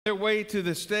Their way to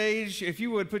the stage. If you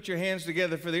would put your hands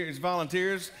together for these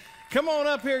volunteers. Come on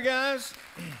up here, guys.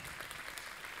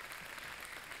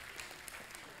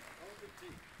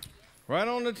 Right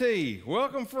on the tee.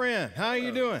 Welcome, friend. How are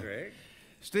you doing? Greg.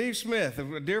 Steve Smith,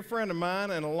 a dear friend of mine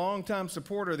and a longtime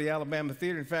supporter of the Alabama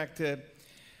Theater. In fact,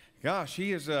 gosh,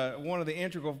 he is one of the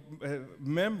integral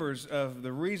members of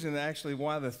the reason actually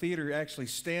why the theater actually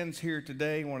stands here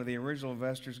today, one of the original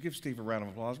investors. Give Steve a round of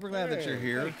applause. We're glad that you're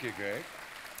here. Thank you, Greg.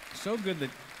 So good that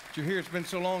you're here. It's been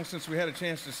so long since we had a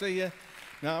chance to see you.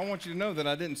 Now, I want you to know that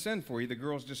I didn't send for you. The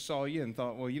girls just saw you and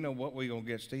thought, well, you know what? We're going to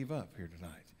get Steve up here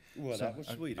tonight. Well, so that was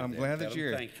sweet. I'm glad that you're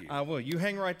here. Thank you. I will. You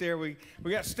hang right there. We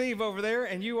got Steve over there,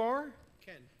 and you are?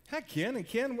 Ken. Hi, Ken. And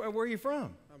Ken, where are you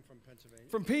from? I'm from Pennsylvania.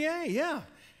 From PA, yeah.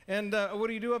 And what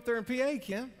do you do up there in PA,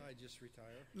 Ken? I just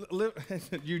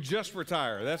retired. You just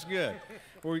retire. That's good.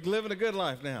 We're living a good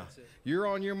life now. That's it. You're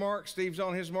on your mark. Steve's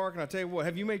on his mark. And I tell you what,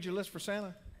 have you made your list for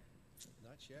Santa?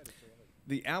 Not yet. It's early.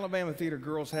 The Alabama Theater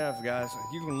girls have, guys.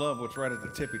 You're going to love what's right at the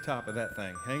tippy top of that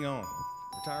thing. Hang on.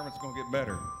 Retirement's going to get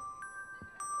better.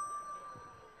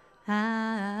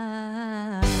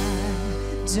 I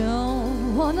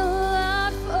don't want a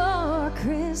lot for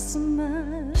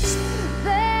Christmas.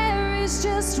 There is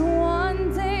just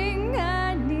one thing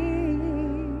I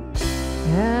need.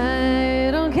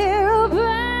 I don't care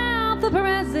about the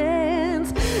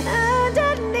presents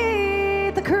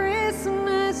underneath the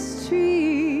Christmas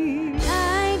tree.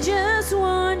 I just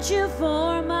want you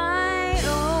for my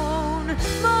own,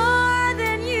 more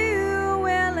than you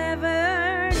will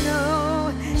ever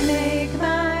know. Make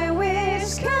my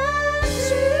wish come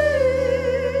true.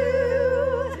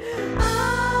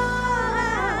 All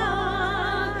I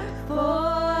want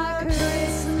for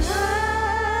Christmas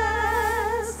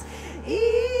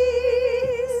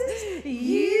is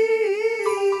you.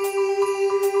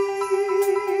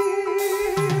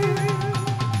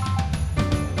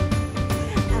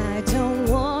 I don't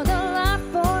want a lot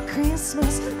for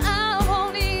Christmas. I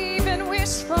won't even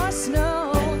wish for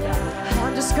snow.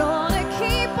 I'm just gonna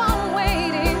keep on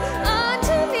waiting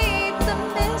underneath the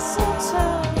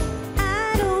mistletoe.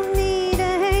 I don't need to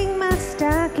hang my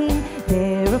stocking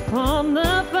there upon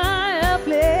the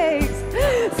fireplace.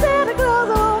 Santa Claus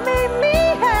will make me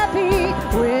happy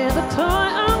with a toy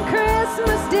on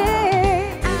Christmas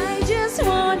Day. I just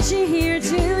want you here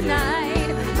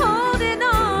tonight, holding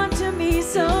on to me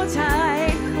so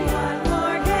tight. What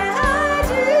more can I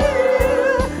do?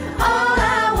 All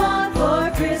I want for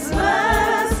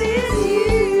Christmas is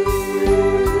you,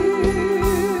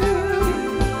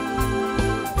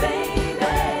 baby.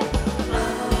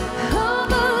 All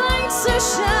the lights are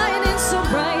shining so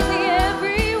brightly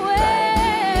everywhere,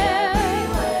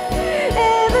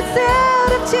 and the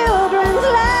sound of children's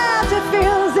laughter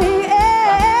fills the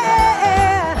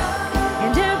air,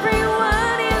 and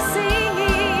everyone is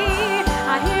singing.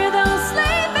 I hear those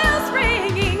sleigh bells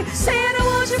ringing. Santa,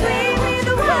 won't you bring me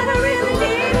the one I really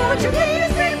need? Won't you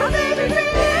please bring my baby, bring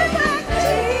it back to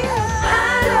me? I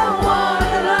don't want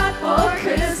a lot for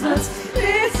Christmas.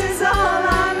 This is all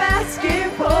I'm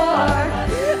asking for.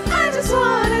 I just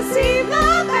want to see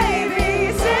my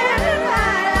baby standing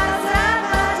right outside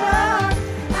my door.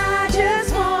 I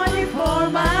just want you for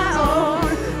my own,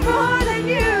 more than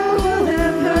you will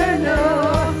ever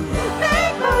know.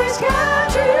 Make my wish come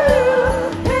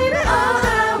true, baby. All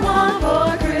I want for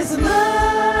Christmas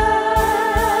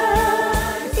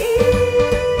is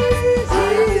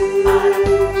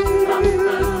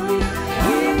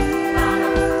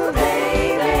you,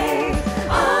 baby.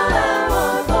 All I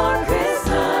want for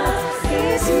Christmas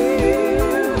is you,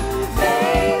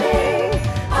 baby.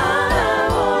 All I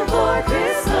want for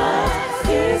Christmas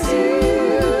is you,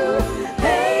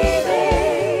 baby.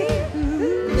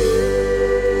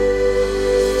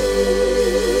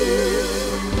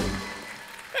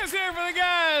 Let's hear it for the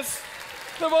guys,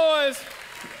 the boys.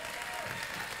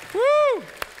 Woo!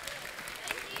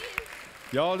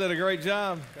 Y'all did a great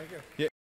job. Thank you. Yeah,